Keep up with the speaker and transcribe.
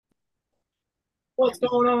What's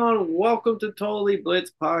going on? Welcome to Totally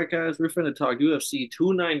Blitz Podcast. We're finna talk UFC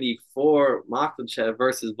 294, Makhachev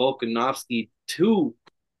versus Volkanovski 2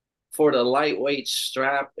 for the lightweight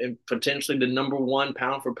strap and potentially the number one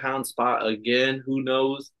pound for pound spot again. Who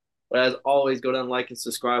knows? But as always, go down, like, and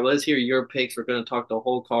subscribe. Let's hear your picks. We're gonna talk the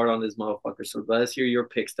whole card on this motherfucker. So let's hear your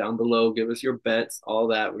picks down below. Give us your bets, all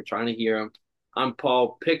that. We're trying to hear them. I'm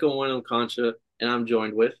Paul Pick'em Win'em Concha, and I'm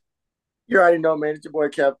joined with. You already know, man. It's your boy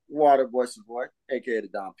Kev, Water Voice Boy, aka the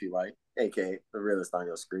Don P. White, aka the realest on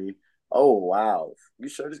your screen. Oh wow, you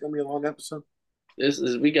sure this gonna be a long episode? This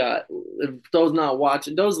is we got those not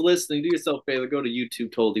watching, those listening. Do yourself a favor, go to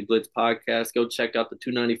YouTube, Totally Blitz Podcast. Go check out the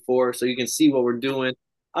 294 so you can see what we're doing.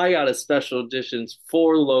 I got a special editions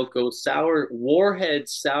Four Loco sour Warhead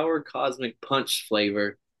sour cosmic punch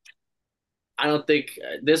flavor. I don't think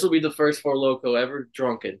this will be the first Four Loco ever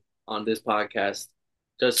drunken on this podcast.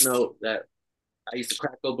 Just know that I used to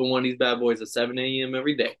crack open one of these bad boys at 7 a.m.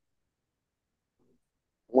 every day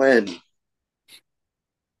When? in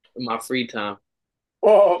my free time.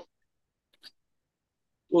 Oh,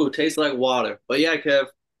 Ooh, tastes like water. But yeah, Kev,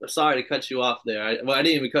 I'm sorry to cut you off there. I didn't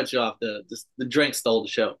even cut you off. The drink stole the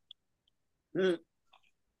show. hmm.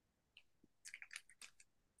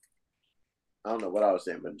 I don't know what I was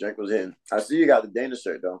saying, but Drake was in. I see you got the Dana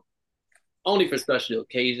shirt though. Only for special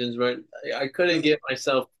occasions, right? I couldn't get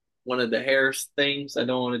myself one of the hair things. I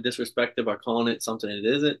don't want to disrespect it by calling it something it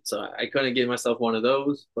isn't. So I couldn't get myself one of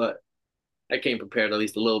those, but I came prepared at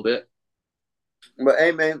least a little bit. But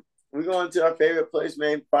hey, man, we're going to our favorite place,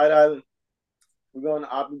 man, Fight Island. We're going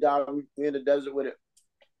to Abu Dhabi. We're in the desert with it.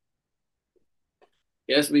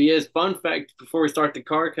 Yes, we is. Fun fact before we start the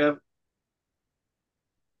card, Kev,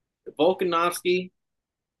 Volkanovski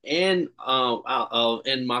and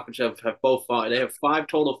Makhachev have both fought. They have five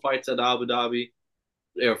total fights at Abu Dhabi.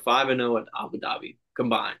 They are 5-0 at Abu Dhabi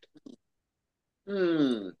combined.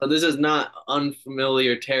 Hmm. So this is not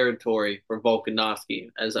unfamiliar territory for Volkanovski,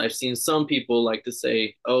 as I've seen some people like to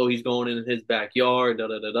say, "Oh, he's going in his backyard." Da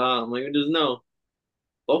da da da. I'm like, just no.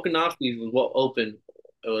 Volkanovski was well open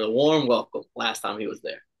with a warm welcome last time he was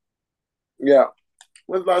there. Yeah.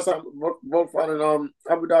 When's the last time both fought in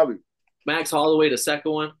Abu Dhabi? Max Holloway, the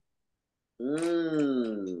second one,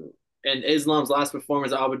 Hmm. and Islam's last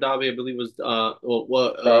performance at Abu Dhabi, I believe, was Charles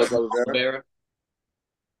Oliveira. Oliveira.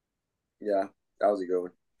 Yeah, that was a good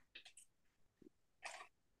one.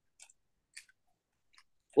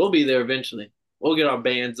 We'll be there eventually. We'll get our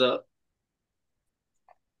bands up.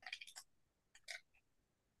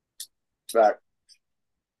 Back.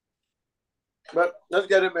 But let's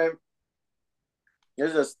get it, man.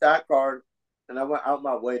 Here's a stat card, and I went out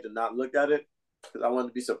my way to not look at it because I wanted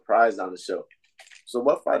to be surprised on the show. So,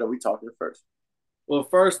 what fight are we talking first? Well,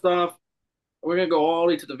 first off, we're gonna go all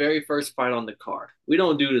the way to the very first fight on the card. We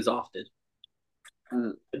don't do this often.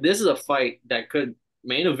 Mm. This is a fight that could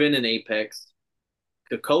main event in Apex,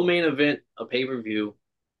 could co-main event a pay-per-view.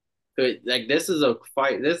 Could like this is a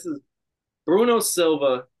fight. This is Bruno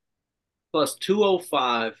Silva plus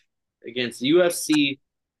 205 against UFC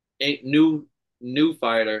new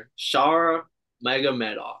fighter Shara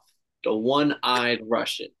Magomedov, the one-eyed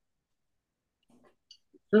Russian,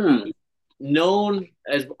 Hmm. known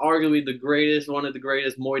as arguably the greatest, one of the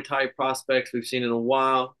greatest Muay Thai prospects we've seen in a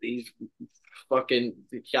while. He's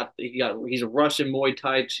a Russian Muay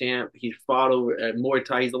Thai champ. He's fought over at Muay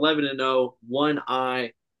Thai. He's 11-0, one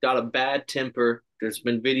eye, got a bad temper. There's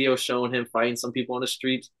been videos showing him fighting some people on the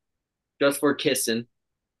streets just for kissing,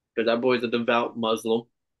 because that boy's a devout Muslim.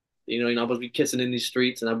 You know, you're not supposed to be kissing in these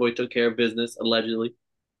streets, and that boy took care of business allegedly.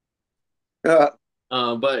 But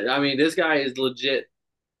I mean, this guy is legit,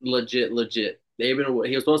 legit, legit. He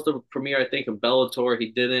was supposed to premiere, I think, in Bellator.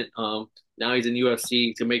 He didn't. Now he's in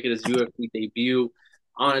UFC to make it his UFC debut.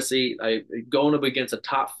 Honestly, going up against a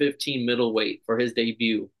top 15 middleweight for his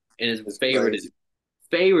debut and is It's favorited, crazy.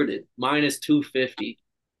 favorited minus 250.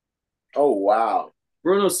 Oh, wow.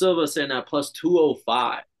 Bruno Silva sitting at plus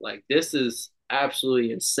 205. Like, this is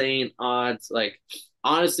absolutely insane odds. Like,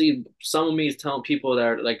 honestly, some of me is telling people that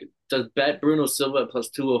are like, just bet Bruno Silva at plus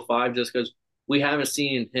 205 just because we haven't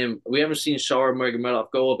seen Shar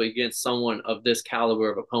Magomedov go up against someone of this caliber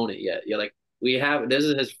of opponent yet. Yeah, like, this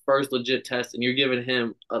is his first legit test, and you're giving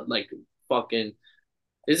him like fucking,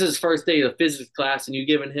 this is his first day of physics class, and you're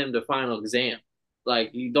giving him the final exam.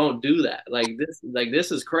 Like, you don't do that.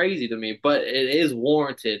 This is crazy to me, but it is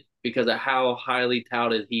warranted because of how highly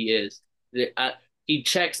touted he is. He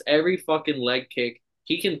checks every fucking leg kick.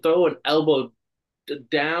 He can throw an elbow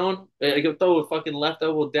down. He can throw a fucking left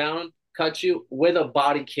elbow down, cut you with a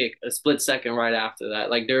body kick a split second right after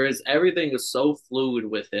that. Like, everything is so fluid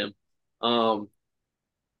with him. Um,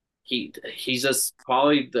 he's just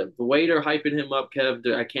probably the way they're hyping him up, Kev.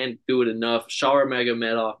 I can't do it enough. Shar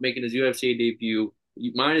Magomedov making his UFC debut,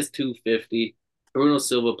 minus 250. Bruno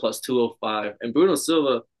Silva plus 205, and Bruno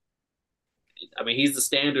Silva. I mean, he's the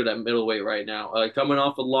standard at middleweight right now. Coming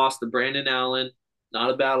off a loss to Brandon Allen,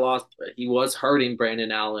 not a bad loss, but he was hurting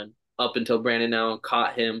Brandon Allen up until Brandon Allen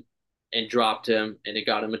caught him and dropped him, and it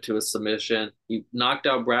got him into a submission. He knocked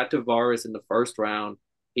out Brad Tavares in the first round.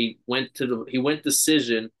 He went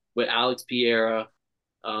decision with Alex Pereira,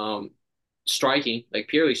 um, striking, like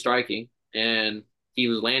purely striking, and he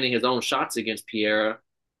was landing his own shots against Pereira,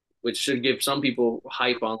 which should give some people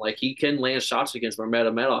hype on, like, he can land shots against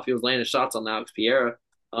Magomedov. He was landing shots on Alex Pereira.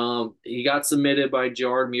 He got submitted by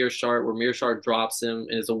Gerard Mearshart, where Mearshart drops him,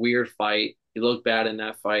 and it's a weird fight. He looked bad in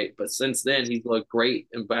that fight, but since then he's looked great.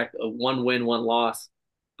 In fact, a one win, one loss,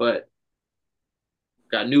 but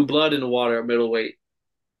got new blood in the water at middleweight.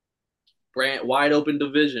 Brand wide open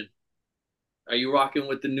division. Are you rocking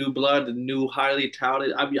with the new blood, the new highly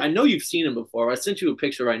touted? I mean, I know you've seen him before. I sent you a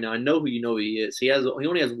picture right now. I know who he is. He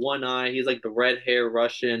only has one eye. He's like the red hair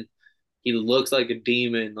Russian. He looks like a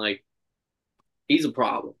demon. Like, he's a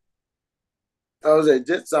problem. I was it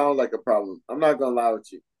just sounds like a problem. I'm not gonna lie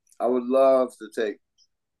with you. I would love to take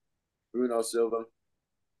Bruno Silva.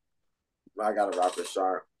 I gotta rock with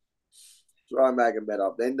Sharp. Try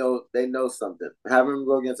Magomedov. They know something. Having him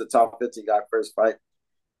go against a top 15 guy first fight,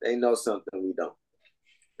 they know something we don't.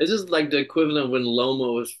 It's just like the equivalent when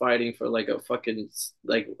Loma was fighting for like a fucking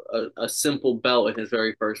like a simple belt in his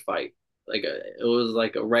very first fight. It was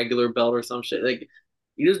like a regular belt or some shit. Like,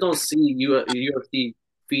 you just don't see UFC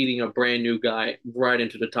feeding a brand new guy right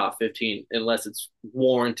into the top 15 unless it's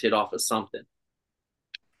warranted off of something.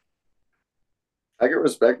 I can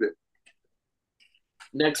respect it.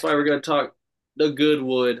 Next fight, we're gonna talk the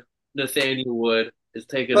Goodwood. Nathaniel Wood is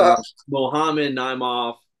taking on Mohammed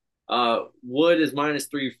Naimov. Wood is minus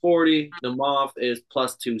 340. Naimov is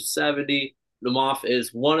plus 270. Naimov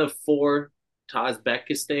is one of four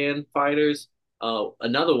Tajikistan fighters.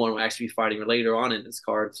 Another one will actually be fighting later on in this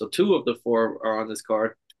card. So two of the four are on this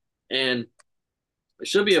card. And it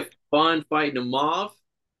should be a fun fight. Naimov,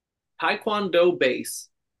 Taekwondo base.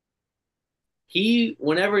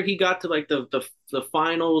 Whenever he got to like the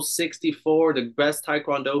final 64, the best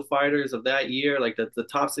Taekwondo fighters of that year, like the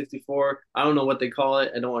top 64, I don't know what they call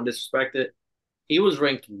it. I don't want to disrespect it. He was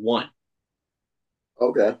ranked one.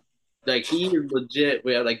 Okay. Like, he legit.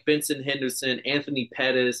 We have like Vincent Henderson, Anthony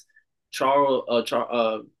Pettis, Charles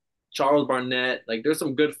Charles Barnett. Like, there's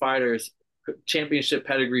some good fighters, championship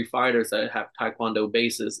pedigree fighters that have Taekwondo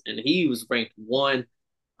bases, and he was ranked one.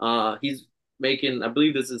 He's making, I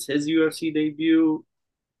believe this is his UFC debut.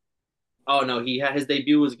 Oh no, he had his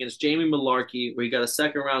debut was against Jamie Malarkey, where he got a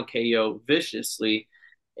second round KO viciously,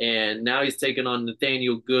 and now he's taking on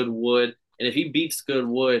Nathaniel Goodwood. And if he beats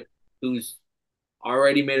Goodwood, who's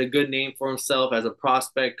already made a good name for himself as a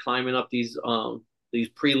prospect, climbing up these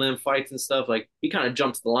prelim fights and stuff, like, he kind of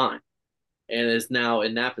jumps the line and is now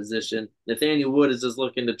in that position. Nathaniel Wood is just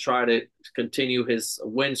looking to try to continue his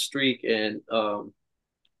win streak, and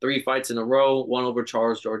three fights in a row, one over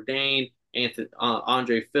Charles Jourdain,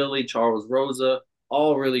 Andre Philly, Charles Rosa,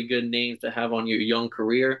 all really good names to have on your young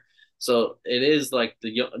career. So it is like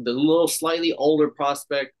the little slightly older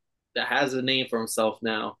prospect that has a name for himself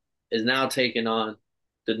now is now taking on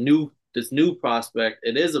this new prospect.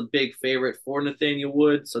 It is a big favorite for Nathaniel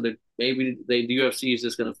Wood, so that maybe the UFC is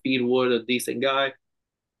just going to feed Wood a decent guy.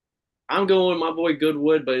 I'm going with my boy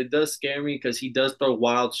Goodwood, but it does scare me because he does throw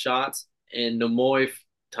wild shots. And Nemoy,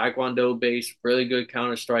 Taekwondo based, really good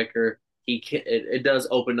counter striker. It does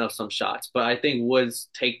open up some shots, but I think Wood's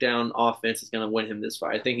takedown offense is going to win him this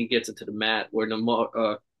fight. I think he gets it to the mat where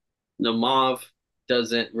Namav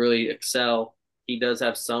doesn't really excel. He does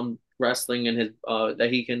have some wrestling in his that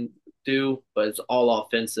he can do, but it's all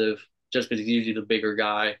offensive just because he's usually the bigger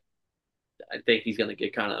guy. I think he's going to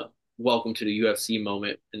get kind of welcome to the UFC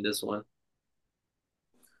moment in this one.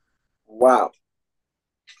 Wow.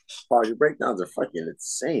 Wow, your breakdowns are fucking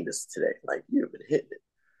insane this today. Like, you've been hitting it.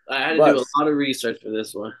 I had to But do a lot of research for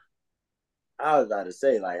this one. I was about to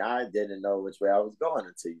say, like, I didn't know which way I was going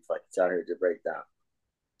until you fucking started your breakdown.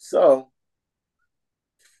 So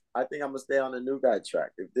I think I'm gonna stay on the new guy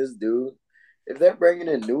track. If they're bringing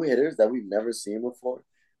in new hitters that we've never seen before,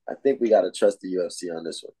 I think we gotta trust the UFC on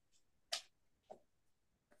this one.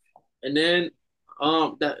 And then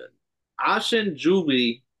that Ashen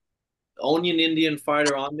Jubi, Onion Indian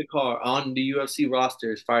fighter on the UFC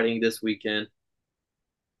roster, is fighting this weekend.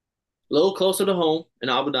 A little closer to home in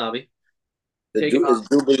Abu Dhabi. The Taking dude on is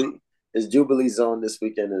Jubilee. Is Jubilee Zone this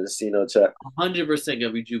weekend in the Casino chat? 100%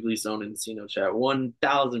 gonna be Jubilee Zone in the Casino chat.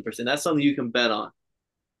 1,000%. That's something you can bet on.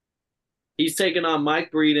 He's taking on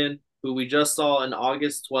Mike Breeden, who we just saw on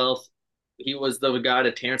August 12th. He was the guy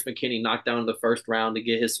that Terrence McKinney knocked down in the first round to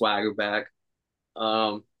get his swagger back.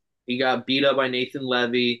 Um, he got beat up by Nathan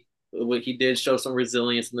Levy. He did show some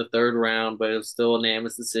resilience in the third round, but it was still a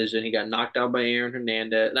unanimous decision. He got knocked out by Aaron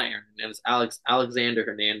Hernandez, not Aaron Hernandez, Alexander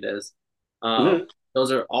Hernandez. Um, Mm-hmm.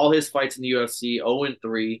 those are all his fights in the UFC,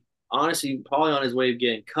 0-3. Honestly, probably on his way of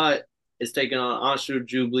getting cut is taking on Anshu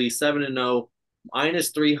Jubilee, 7-0, minus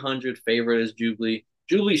 300 favorite is Jubilee.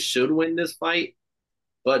 Jubilee should win this fight,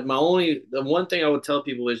 but the one thing I would tell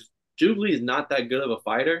people is Jubilee is not that good of a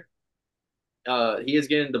fighter. He is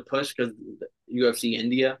getting the push because UFC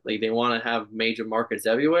India, like they want to have major markets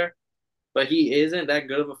everywhere. But he isn't that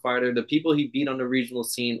good of a fighter. The people he beat on the regional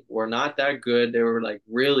scene were not that good. They were like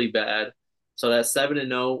really bad. So that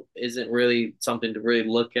 7-0 isn't really something to really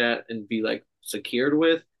look at and be like secured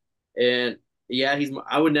with. And yeah,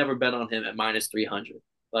 I would never bet on him at minus 300.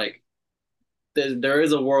 Like there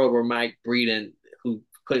is a world where Mike Breeden, who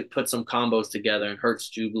put some combos together and hurts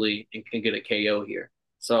Jubilee and can get a KO here.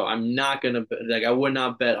 So I'm not gonna like I would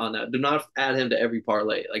not bet on that. Do not add him to every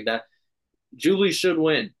parlay like that. Jubilee should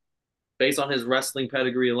win based on his wrestling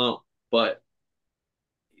pedigree alone, but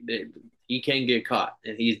he can get caught,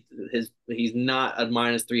 and he's not a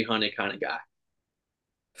minus 300 kind of guy.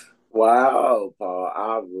 Wow, Paul.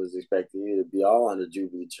 I was expecting you to be all on the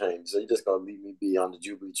Jubilee train. So you're just gonna leave me be on the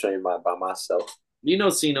Jubilee train by myself. You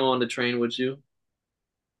know Cino on the train with you.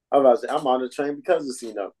 I'm about to say I'm on the train because of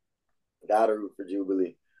Cena. Gotta root for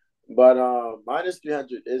Jubilee. But minus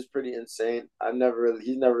 300 is pretty insane. He's never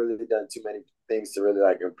really done too many things to really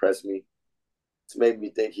like impress me. To make me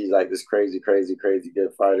think he's like this crazy, crazy, crazy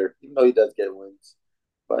good fighter. Even though he does get wins.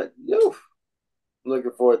 But I'm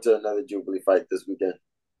looking forward to another Jubilee fight this weekend.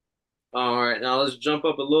 All right, now let's jump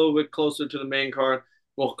up a little bit closer to the main card.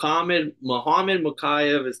 Muhammad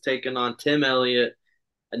Makhachev is taking on Tim Elliott,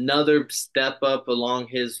 another step up along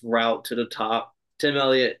his route to the top. Tim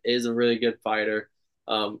Elliott is a really good fighter.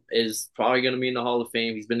 Is probably going to be in the Hall of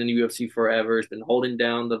Fame. He's been in the UFC forever. He's been holding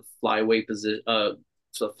down the flyweight position,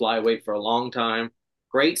 so flyweight for a long time.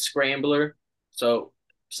 Great scrambler. So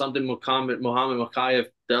something Muhammad Makhachev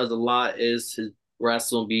does a lot is his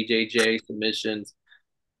wrestle BJJ submissions.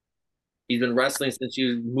 He's been wrestling since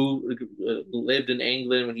he lived in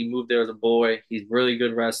England when he moved there as a boy. He's a really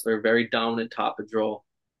good wrestler, very dominant top control.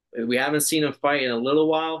 We haven't seen him fight in a little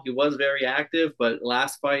while. He was very active, but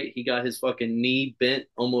last fight he got his fucking knee bent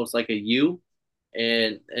almost like a U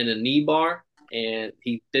and a knee bar, and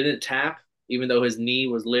he didn't tap even though his knee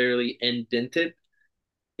was literally indented.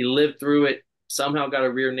 He lived through it, somehow got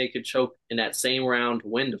a rear naked choke in that same round to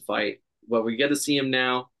win the fight. But we get to see him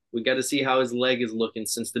now. We got to see how his leg is looking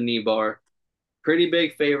since the knee bar. Pretty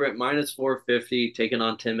big favorite, minus 450, taking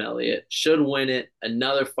on Tim Elliott. Should win it.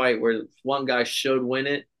 Another fight where one guy should win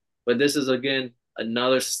it. But this is, again,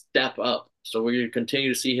 another step up. So we're going to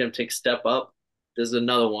continue to see him take step up. This is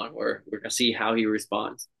another one where we're going to see how he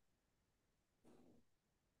responds.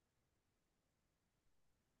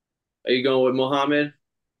 Are you going with Muhammad?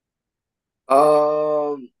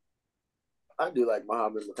 Um, I do like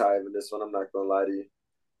Muhammad Makhachev in this one. I'm not gonna lie to you.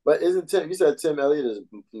 But isn't Tim? You said Tim Elliott is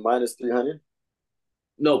minus 300.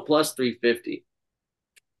 No, plus 350.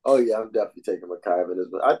 Oh yeah, I'm definitely taking Makhachev in this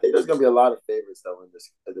one. I think there's gonna be a lot of favorites though in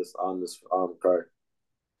this on this card.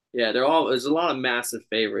 Yeah, there's a lot of massive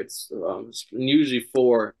favorites. Usually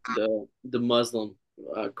for the Muslim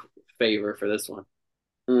uh, favor for this one.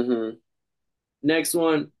 Mm-hmm. Next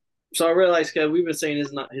one. So I realized, Kev, we've been saying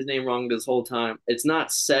his name wrong this whole time. It's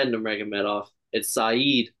not Said Nurmagomedov. It's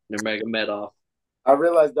Saeed Nurmagomedov. I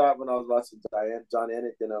realized that when I was watching John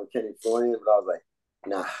Anik and Kenny Florian, but I was like,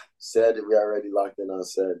 nah, said we already locked in on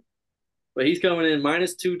said. But he's coming in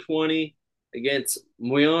minus 220 against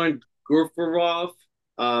Moyan Gurfarov.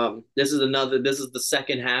 This is the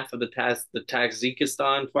second half of the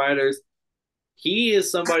Tajikistan fighters. He is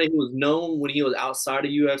somebody who was known when he was outside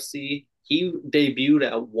of UFC. He debuted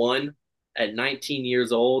at one at 19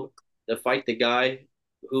 years old to fight the guy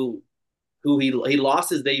who he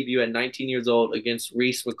lost his debut at 19 years old against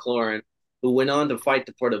Reese McLaurin, who went on to fight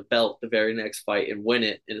for the belt the very next fight and win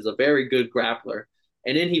it, and is a very good grappler.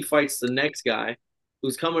 And then he fights the next guy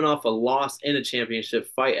who's coming off a loss in a championship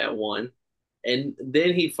fight at one, and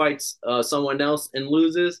then he fights someone else and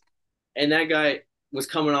loses, and that guy was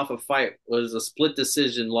coming off a fight was a split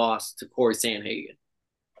decision loss to Corey Sandhagen.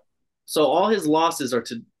 So all his losses are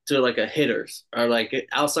to like a hitters or like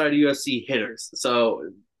outside of UFC hitters. So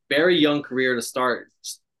very young career to start.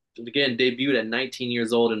 again debuted at 19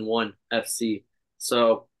 years old and won FC.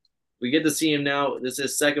 So we get to see him now. This is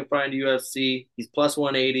his second fight in the UFC. He's plus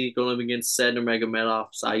 180 going up against Said Nurmagomedov,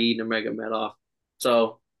 Saeed Nurmagomedov.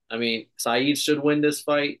 So I mean, Saeed should win this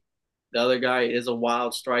fight. The other guy is a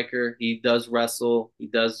wild striker. He does wrestle. He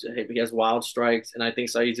has wild strikes, and I think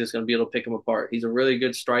Saeed's just going to be able to pick him apart. He's a really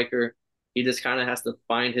good striker. He just kind of has to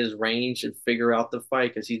find his range and figure out the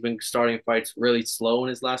fight because he's been starting fights really slow in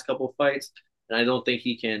his last couple of fights, and I don't think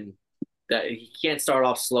he can't start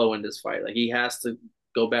off slow in this fight. Like he has to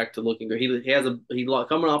go back to looking good. He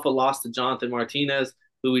coming off a loss to Jonathan Martinez,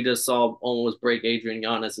 who we just saw almost break Adrian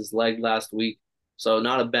Yanez's leg last week. So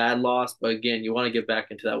not a bad loss, but again, you want to get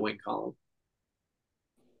back into that win column.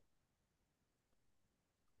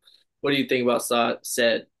 What do you think about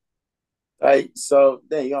Said? Right. So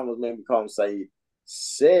then you almost made me call him Saeed.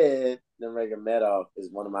 Said Nurmagomedov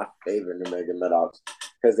is one of my favorite Nurmagomedovs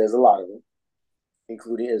because there's a lot of them,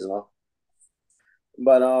 including Islam.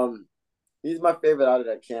 But he's my favorite out of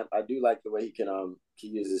that camp. I do like the way he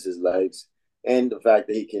uses his legs and the fact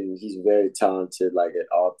that he's very talented like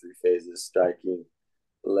at all three phases, striking,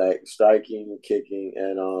 kicking,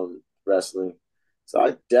 and wrestling. So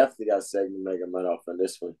I definitely got Segment Mega Man off on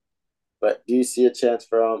this one. But do you see a chance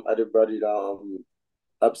for either Brody to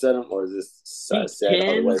upset him, or is this He sad all the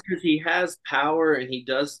can way? because he has power and he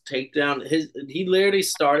does take down his. He literally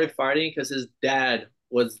started fighting because his dad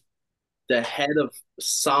was the head of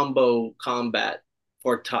Sambo combat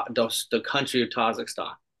for the country of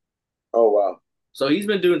Kazakhstan. Oh wow. So he's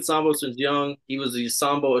been doing Sambo since young. He was the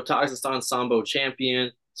Kazakhstan Sambo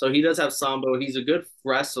champion. So he does have Sambo. He's a good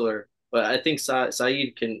wrestler, but I think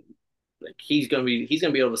Saeed can like he's gonna be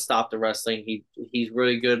able to stop the wrestling. He's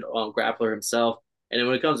really good on grappler himself. And then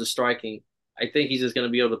when it comes to striking, I think he's just gonna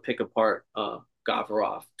be able to pick apart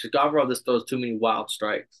Gavarov. Because Gavarov just throws too many wild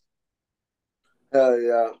strikes. Hell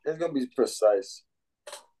yeah. It's gonna be precise.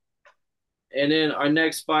 And then our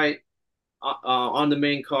next fight on the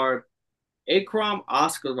main card, Ikram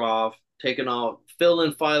Askarov taking on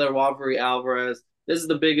fill-in fighter Robbery Alvarez. This is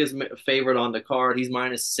the biggest favorite on the card. He's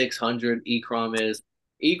minus 600. Ikram is.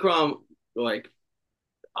 Ikram, like,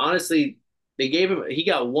 honestly, he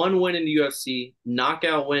got one win in the UFC,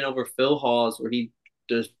 knockout win over Phil Hawes, where he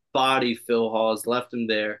just bodied Phil Hawes, left him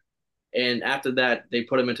there. And after that, they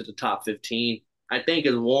put him into the top 15. I think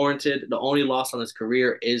is warranted. The only loss on his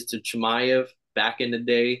career is to Chimaev back in the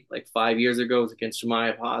day, like 5 years ago, it was against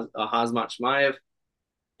Hazmat Chimaev.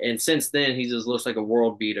 And since then, he just looks like a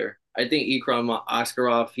world beater. I think Ikram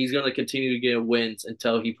Askarov, he's going to continue to get wins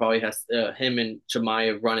until he probably has him and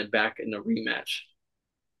Chimaev run it back in a rematch.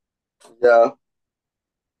 Yeah.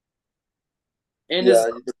 And this is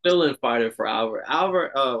Yeah. a fill-in fighter for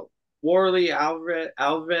Warley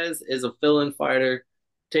Alvarez is a fill-in fighter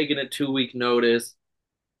taking a 2 week notice.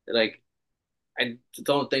 Like, I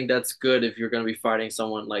don't think that's good if you're going to be fighting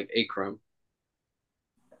someone like Ikram.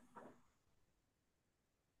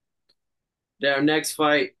 Their next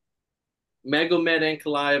fight, Magomed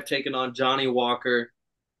Ankalaev taking on Johnny Walker.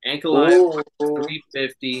 Ankalaev Ooh.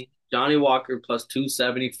 350, Johnny Walker plus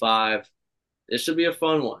 275. This should be a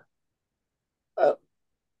fun one. I,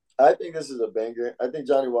 I think this is a banger. I think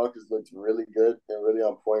Johnny Walker's looked really good and really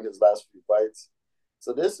on point his last few fights.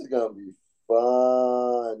 So this is gonna be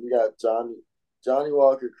fun. You got Johnny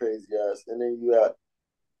Walker crazy ass, and then you got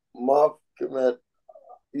Moff Komet,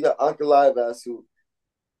 you got Uncle Live ass who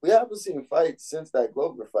we haven't seen fight since that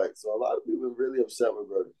Glover fight. So a lot of people are really upset with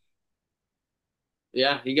Brody.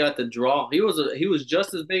 Yeah, he got the draw. He was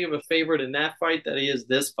just as big of a favorite in that fight that he is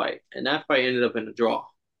this fight, and that fight ended up in a draw.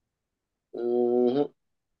 Mm-hmm.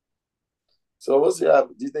 So we'll see.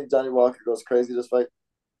 Do you think Johnny Walker goes crazy this fight?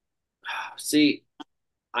 See,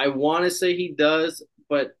 I want to say he does,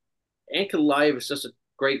 but Ankalaev is just a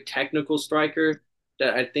great technical striker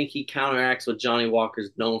that I think he counteracts what Johnny Walker's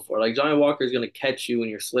known for. Like Johnny Walker is going to catch you when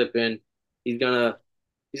you're slipping. He's gonna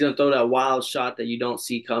he's gonna throw that wild shot that you don't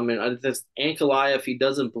see coming. This Ankalaev, he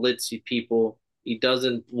doesn't blitz people. He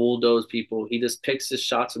doesn't bulldoze people. He just picks his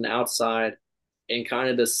shots on the outside and kind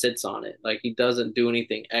of just sits on it. Like he doesn't do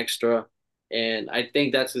anything extra. And I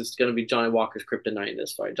think that's just going to be Johnny Walker's kryptonite in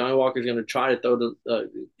this fight. Johnny Walker's going to try to throw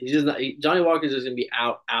he's just not, Johnny Walker's just going to be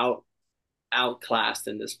outclassed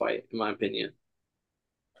in this fight, in my opinion.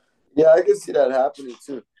 Yeah, I can see that happening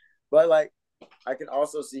too. But like I can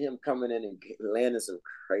also see him coming in and landing some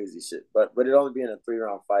crazy shit. But it only being a 3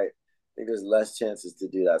 round fight, I think there's less chances to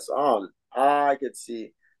do that. So I could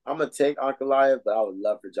see I'm gonna take Ankalaev, but I would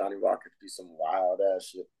love for Johnny Walker to do some wild ass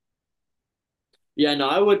shit. Yeah, no,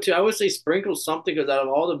 I would too. I would say sprinkle something because out of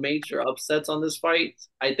all the major upsets on this fight,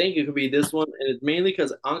 I think it could be this one, and it's mainly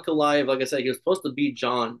because Ankalaev, like I said, he was supposed to beat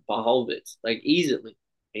John Blachowicz like easily,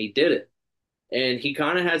 and he did it. And he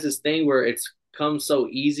kind of has this thing where it's come so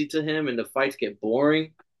easy to him, and the fights get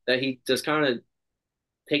boring that he just kind of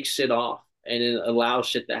takes shit off and then allows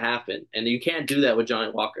shit to happen. And you can't do that with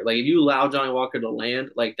Johnny Walker. Like if you allow Johnny Walker to land,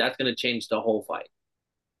 like that's gonna change the whole fight.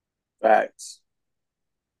 Facts.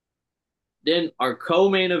 Then our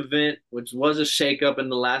co-main event, which was a shakeup in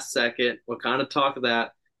the last second, we'll kind of talk of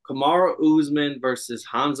that. Kamaru Usman versus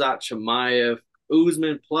Hamzat Chimaev.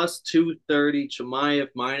 Usman plus 230, Chimaev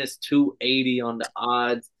minus 280 on the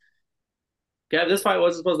odds. Kev, this fight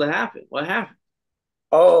wasn't supposed to happen. What happened?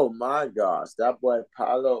 Oh my gosh, that boy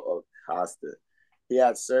Paulo Acosta. He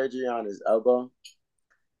had surgery on his elbow,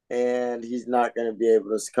 and he's not going to be able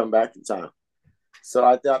to come back in time. So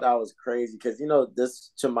I thought that was crazy because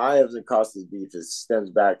this Chimaev's and Costa's beef stems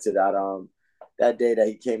back to that day that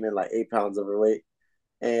he came in like 8 pounds overweight,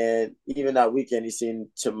 and even that weekend he seen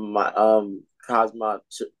Chima Cosma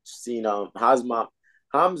seen Hazma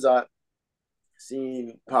Hamzat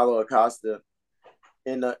seen Paulo Acosta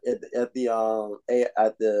at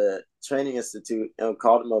the training institute and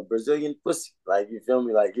called him a Brazilian pussy. Like you feel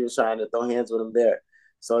me? Like he was trying to throw hands with him there.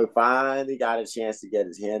 So he finally got a chance to get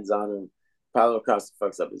his hands on him. Paulo Costa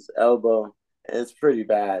fucks up his elbow, and it's pretty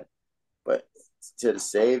bad. But to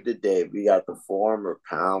save the day, we got the former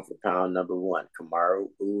pound for pound number one, Kamaru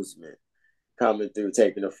Usman, coming through,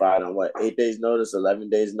 taking the fight on what, 8 days notice, 11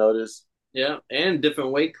 days notice. Yeah, and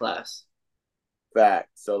different weight class. Fact.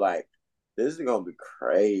 So like, this is gonna be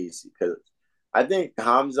crazy because I think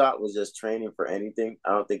Hamzat was just training for anything. I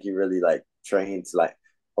don't think he really like trained to like,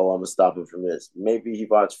 oh, I'm gonna stop him from this. Maybe he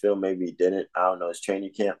watched film, maybe he didn't. I don't know his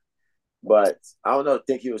training camp, but I don't know.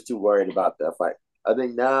 Think he was too worried about that fight. I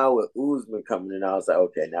think now with Usman coming in, I was like,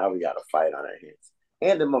 okay, now we got a fight on our hands,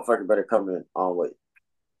 and the motherfucker better come in on weight.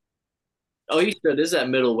 Oh, he should. This is at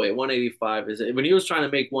middleweight. 185 is it? When he was trying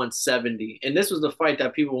to make 170. And this was the fight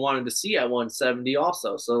that people wanted to see at 170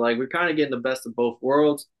 also. So like we're kind of getting the best of both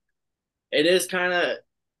worlds. It is kind of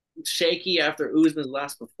shaky after Usman's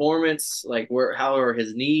last performance. Like where how are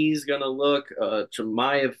his knees gonna look?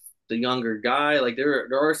 Chimaev, the younger guy. Like there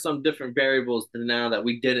are some different variables to now that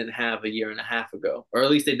we didn't have a year and a half ago. Or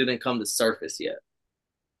at least they didn't come to surface yet.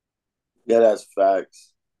 Yeah, that's facts.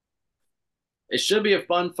 It should be a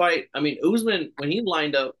fun fight. I mean, Usman, when he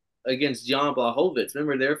lined up against Jan Blachowicz,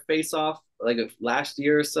 remember their face off like last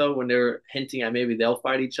year or so when they were hinting at maybe they'll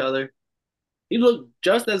fight each other? He looked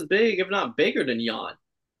just as big, if not bigger than Jan.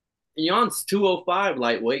 And Jan's 205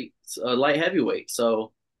 lightweight, light heavyweight.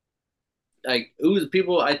 So, like,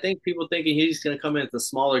 people, I think people thinking he's going to come in as a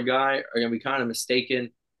smaller guy are going to be kind of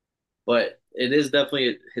mistaken. But it is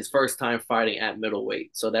definitely his first time fighting at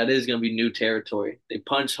middleweight. So, that is going to be new territory. They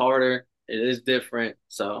punch harder, it is different.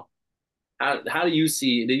 So, how do you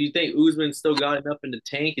see? Do you think Usman still got enough in the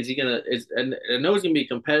tank? Is he gonna? And I know it's gonna be a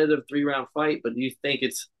competitive 3 round fight, but do you think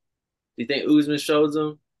it's? Do you think Usman shows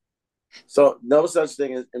him? So no such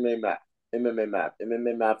thing as MMA math.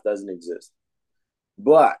 MMA math doesn't exist.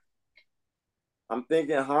 But I'm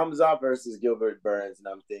thinking Hamza versus Gilbert Burns, and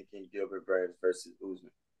I'm thinking Gilbert Burns versus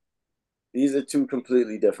Usman. These are two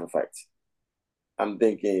completely different fights. I'm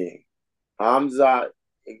thinking Hamza,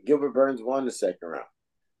 Gilbert Burns won the second round.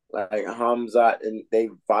 Like Hamza, and they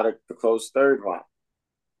fought a close third round.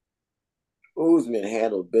 Usman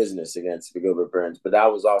handled business against Gilbert Burns, but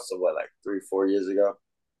that was also what, like 3, 4 years ago.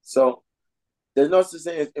 So there's no such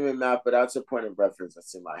thing as MMA math, but that's a point of reference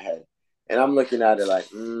that's in my head. And I'm looking at it like,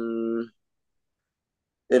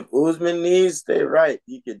 if Usman needs stay right,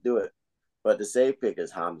 he could do it. But the safe pick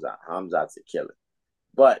is Hamza. Hamza's a killer.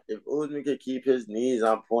 But if Usman could keep his knees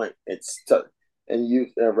on point, it's tough. And you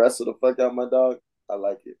wrestle the fuck out my dog, I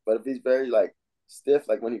like it. But if he's very like stiff,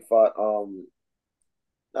 like when he fought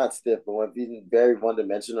not stiff, but when he's very one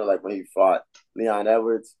dimensional, like when he fought Leon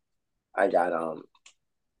Edwards, I got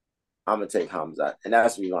I'm gonna take Hamzat, and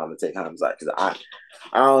that's the reason why I'm gonna take Hamzat because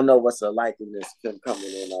I don't know what's the likeliness of him coming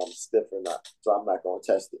in stiff or not, so I'm not gonna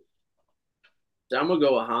test it. I'm gonna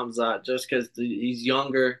go with Hamza just because he's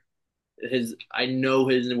younger. His I know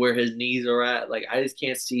his where his knees are at. Like I just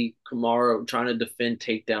can't see Kamaru trying to defend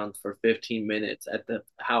takedowns for 15 minutes at the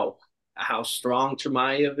how strong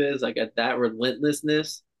Chimaev is. Like at that relentlessness,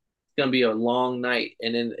 it's gonna be a long night.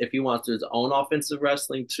 And then if he wants to do his own offensive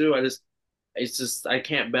wrestling too, it's just I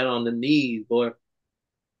can't bet on the knees, boy.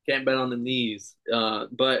 Can't bet on the knees.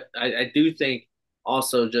 But I do think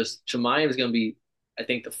also just Chimaev is going to be, I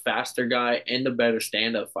think, the faster guy and the better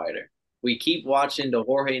stand-up fighter. We keep watching the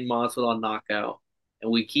Jorge Masvidal knockout,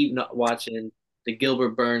 and we keep not watching the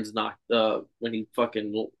Gilbert Burns knock when he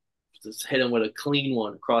fucking just hit him with a clean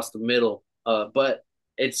one across the middle. But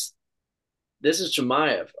it's this is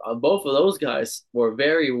Chimaev. Both of those guys were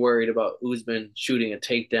very worried about Usman shooting a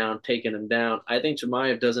takedown, taking him down. I think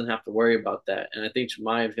Chimaev doesn't have to worry about that, and I think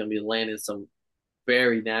Chimaev is going to be landing some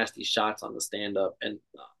very nasty shots on the stand up. And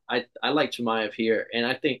I like Chimaev here, and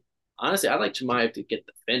I think honestly I like Chimaev to get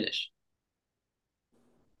the finish.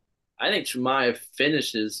 I think Chimaev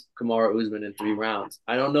finishes Kamaru Usman in 3 rounds.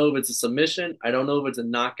 I don't know if it's a submission. I don't know if it's a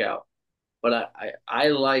knockout, but I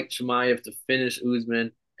like Chimaev to finish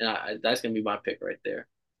Usman, and that's gonna be my pick right there.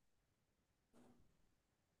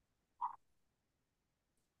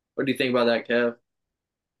 What do you think about that, Kev?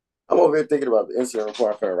 I'm over here thinking about the incident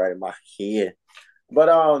report for right in my head. But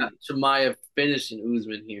Chimaev finishing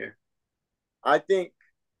Usman here. I think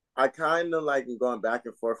I kind of like going back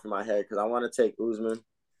and forth in my head because I want to take Usman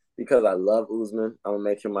because I love Usman. I'm gonna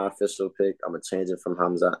make him my official pick. I'm gonna change it from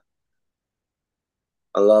Hamzat.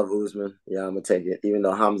 I love Usman. Yeah, I'm gonna take it, even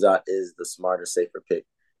though Hamzat is the smarter, safer pick,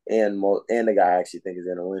 and the guy I actually think is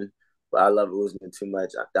gonna win. But I love Usman too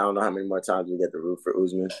much. I don't know how many more times we get to root for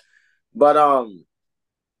Usman. But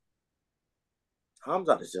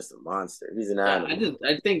Hamzat is just a monster. He's an Yeah, animal.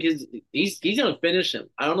 I think he's gonna finish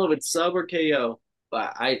him. I don't know if it's sub or KO,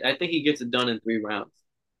 but I think he gets it done in 3 rounds.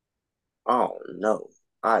 Oh no.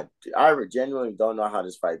 I genuinely don't know how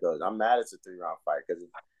this fight goes. I'm mad it's a 3 round fight because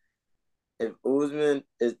if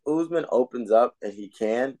Usman opens up and he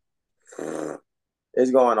can,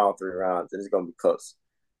 it's going all 3 rounds and it's gonna be close.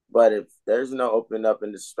 But if there's no opening up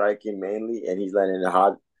in the striking mainly, and he's letting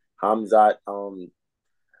the Hamzat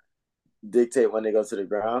dictate when they go to the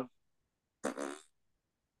ground,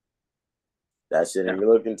 that shit Yeah. ain't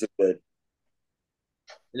looking too good.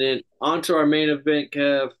 And then on to our main event,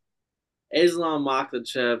 Kev. Islam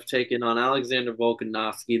Makhachev taking on Alexander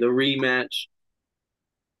Volkanovski, the rematch.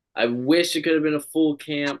 I wish it could have been a full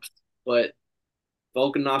camp, but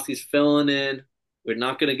Volkanovski's filling in. We're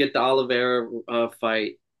not gonna get the Oliveira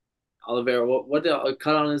fight. Oliveira, what the a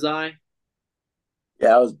cut on his eye? Yeah,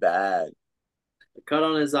 that was bad. A cut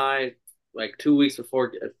on his eye like 2 weeks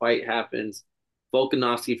before a fight happens.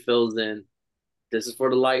 Volkanovski fills in. This is for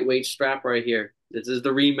the lightweight strap right here. This is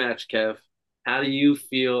the rematch, Kev. How do you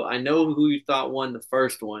feel? I know who you thought won the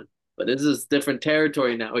first one, but this is different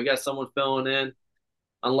territory now. We got someone filling in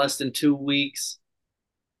on less than 2 weeks,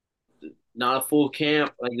 not a full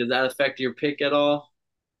camp. Like, does that affect your pick at all?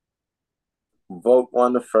 Volk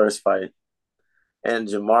won the first fight. And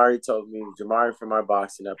Jamari from our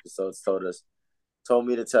boxing episodes told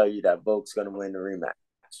me to tell you that Volk's gonna win the rematch.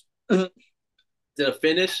 Is it a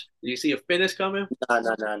finish? Do you see a finish coming? Nah.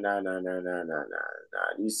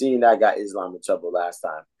 You seen that got Islam in trouble last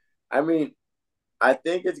time. I mean, I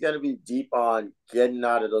think it's gonna be deep on getting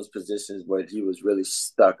out of those positions where he was really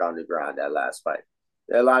stuck on the ground that last fight.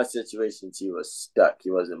 There are a lot of situations he was stuck.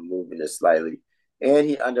 He wasn't moving it slightly. And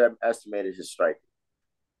he underestimated his striking.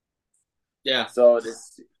 Yeah. So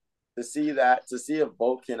to see if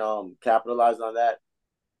Bolt can capitalize on that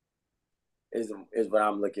is what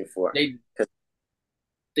I'm looking for. They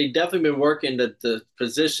they definitely been working the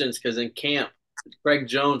positions because in camp, Greg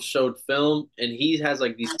Jones showed film and he has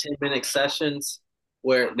like these 10-minute sessions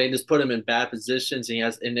where they just put him in bad positions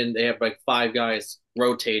and then they have like 5 guys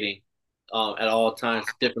rotating at all times,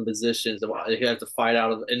 different positions. He has to fight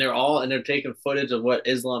out of and they're taking footage of what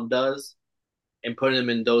Islam does and putting him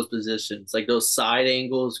in those positions. Like those side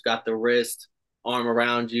angles, got the wrist, arm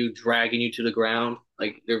around you, dragging you to the ground.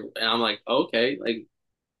 And I'm like, okay, like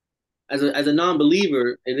as a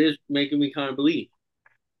non-believer, it is making me kind of believe.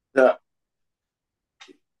 Yeah.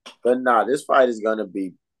 But nah, this fight is gonna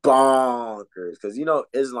be bonkers because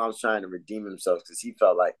Islam's trying to redeem himself because he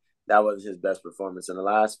felt like that was his best performance in the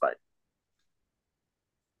last fight.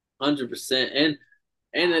 100%.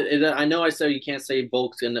 I know I said you can't say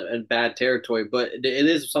Volk's in bad territory, but it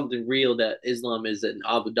is something real that Islam is in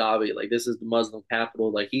Abu Dhabi. Like this is the Muslim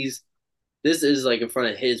capital. This is like in front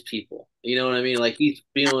of his people. You know what I mean? Like he's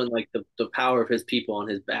feeling like the power of his people on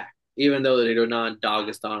his back, even though they're not in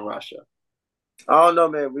Dagestan, Russia. I don't know,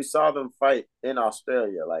 man. We saw them fight in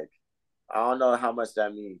Australia. Like, I don't know how much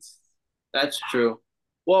that means. That's true.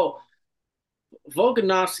 Well,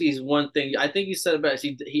 Volkanovski is one thing. I think you said it best.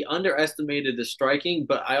 He underestimated the striking,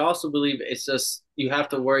 but I also believe it's just you have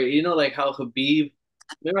to worry. You know, like how Habib.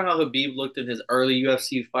 Remember how Habib looked in his early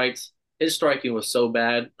UFC fights? His striking was so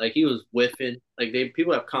bad. Like he was whiffing. Like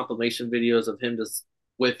people have compilation videos of him just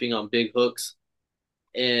whiffing on big hooks.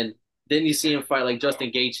 And then you see him fight like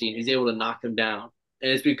Justin Gaethje, and he's able to knock him down.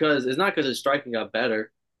 And it's not because his striking got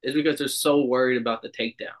better. It's because they're so worried about the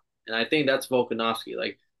takedown. And I think that's Volkanovski.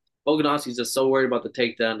 Like Volkanovski's just so worried about the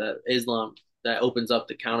takedown that opens up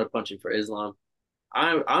the counter punching for Islam.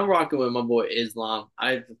 I'm rocking with my boy Islam.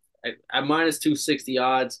 I at minus 260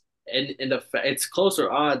 odds, and it's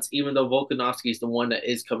closer odds, even though Volkanovski is the one that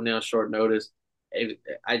is coming out short notice.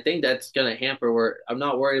 I think that's gonna hamper where I'm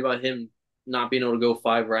not worried about him not being able to go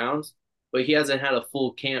 5 rounds, but he hasn't had a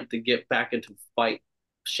full camp to get back into fight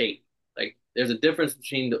shape. Like there's a difference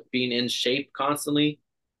between being in shape constantly.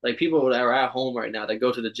 Like people that are at home right now that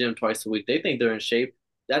go to the gym twice a week, they think they're in shape.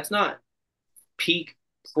 That's not peak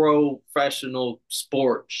professional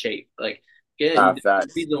sport shape. Like, again, the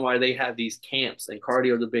Facts. reason why they have these camps and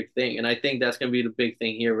cardio is a big thing. And I think that's going to be the big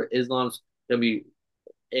thing here. Where Islam's going to be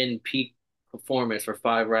in peak performance for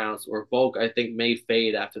 5 rounds, where Volk, I think, may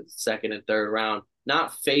fade after the second and third round.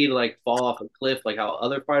 Not fade like fall off a cliff like how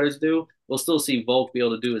other fighters do. We'll still see Volk be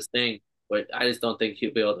able to do his thing, but I just don't think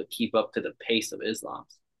he'll be able to keep up to the pace of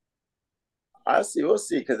Islam's. I see. We'll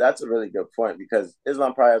see, because that's a really good point. Because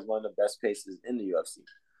Islam probably has one of the best paces in the UFC.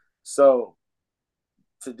 So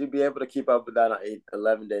be able to keep up with that on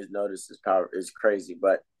 11 days notice is crazy.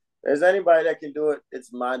 But if there's anybody that can do it,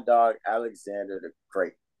 it's my dog Alexander the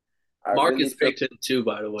Great. I really Marcus feel. picked him too,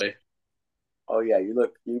 by the way. Oh yeah, you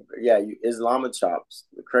Islama chops,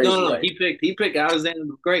 the No, crazy no, no. right. He picked Alexander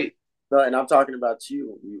the Great. No, and I'm talking about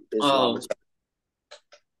you Islama Um, chops.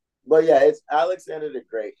 But yeah, it's Alexander the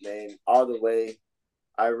Great, man, all the way.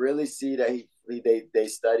 I really see that they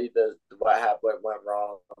studied what happened, what went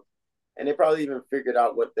wrong, and they probably even figured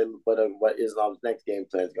out what Islam's next game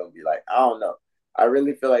plan is going to be like. I don't know. I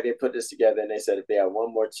really feel like they put this together and they said if they have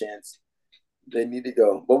one more chance, they need to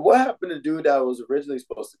go. But what happened to dude that was originally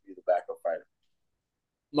supposed to be the backup fighter?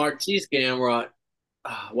 Marquise Gamrot,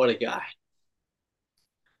 what a guy.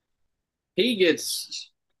 He gets,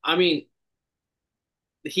 I mean,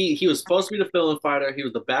 he was supposed to be the fill-in fighter. He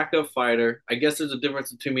was the backup fighter. I guess there's a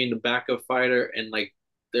difference between being the backup fighter and like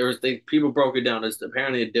people broke it down. There's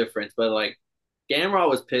apparently a difference, but like Gamrot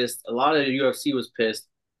was pissed. A lot of the UFC was pissed,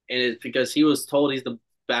 and it's because he was told he's the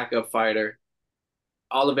backup fighter.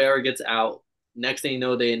 Oliveira gets out. Next thing you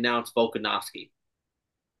know, they announced Volkanovski.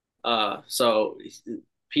 So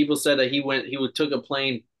people said that took a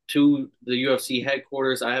plane to the UFC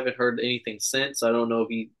headquarters. I haven't heard anything since. I don't know if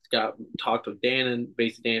he got talked with Dan and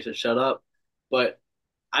basically Dan said shut up. But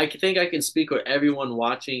I think I can speak with everyone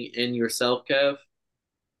watching in yourself, Kev,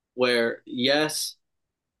 where yes,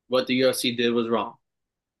 what the UFC did was wrong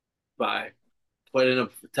by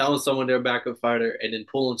telling someone they're a backup fighter and then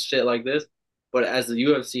pulling shit like this. But as the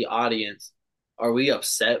UFC audience, are we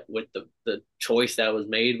upset with the choice that was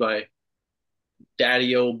made by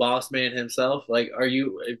daddy old boss man himself? Like, are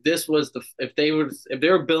you if this was the if they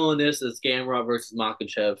were billing this as Gamrot versus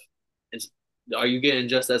Makhachev, it's, are you getting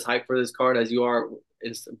just as hyped for this card as you are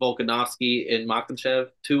in Volkanovski and Makhachev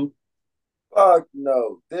too? Fuck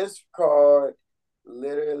no. This card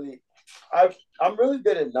literally I'm really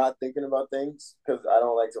good at not thinking about things because I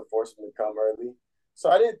don't like to force them to come early. So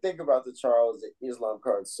I didn't think about the Charles Islam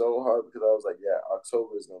card so hard because I was like, yeah,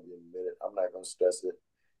 October is gonna be a minute. I'm not gonna stress it.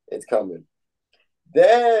 It's coming.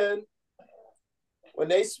 Then when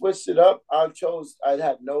they switched it up, I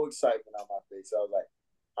had no excitement on my face. I was like,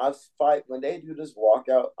 I fight when they do this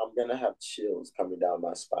walkout, I'm gonna have chills coming down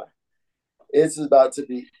my spine. It's about to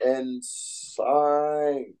be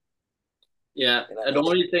insane. Yeah, And I, and the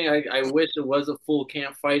only thing I wish it was a full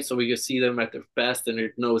camp fight so we could see them at their best and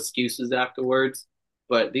there's no excuses afterwards.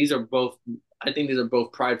 But I think these are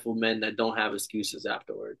both prideful men that don't have excuses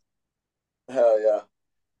afterwards. hell yeah.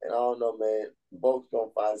 And I don't know, man. Both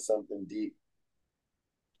gonna find something deep.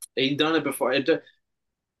 They've done it before.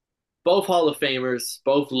 Both Hall of Famers,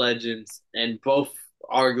 both legends, and both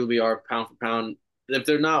arguably are pound for pound. If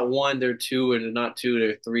they're not one, they're two, and they're not two,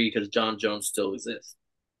 they're three because John Jones still exists.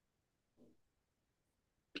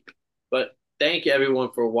 But thank you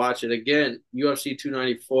everyone for watching. Again, UFC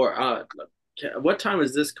 294. What time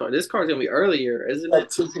is this card? This card's gonna be earlier, isn't At it?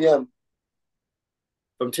 2 p.m.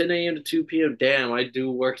 From 10 a.m. to 2 p.m. Damn, I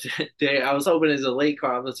do work that day. I was hoping it's a late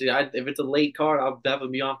card. If it's a late card, I'll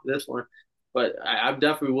definitely be on for this one. But I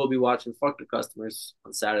definitely will be watching Fuck the Customers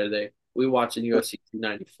on Saturday. We watching UFC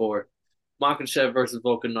 294. Makhachev versus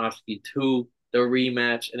Volkanovski 2, the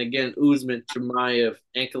rematch. And again, Usman, Chimaev,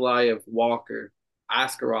 Ankalaev, Walker,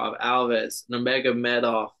 Askarov, Alves,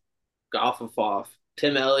 Magomedov, Golfafov,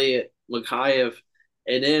 Tim Elliott, Makhachev,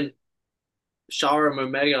 and then Shara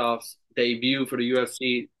Magomedov's debut for the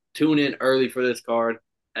UFC. Tune in early for this card.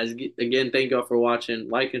 As again, thank y'all for watching.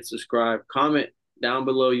 Like and subscribe. Comment down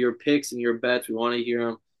below your picks and your bets. We want to hear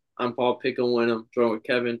them. I'm Paul Pick and Win 'em. Join with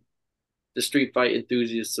Kevin, the street fight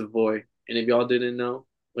enthusiast Savoy. And if y'all didn't know,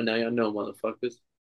 well now y'all know, motherfuckers.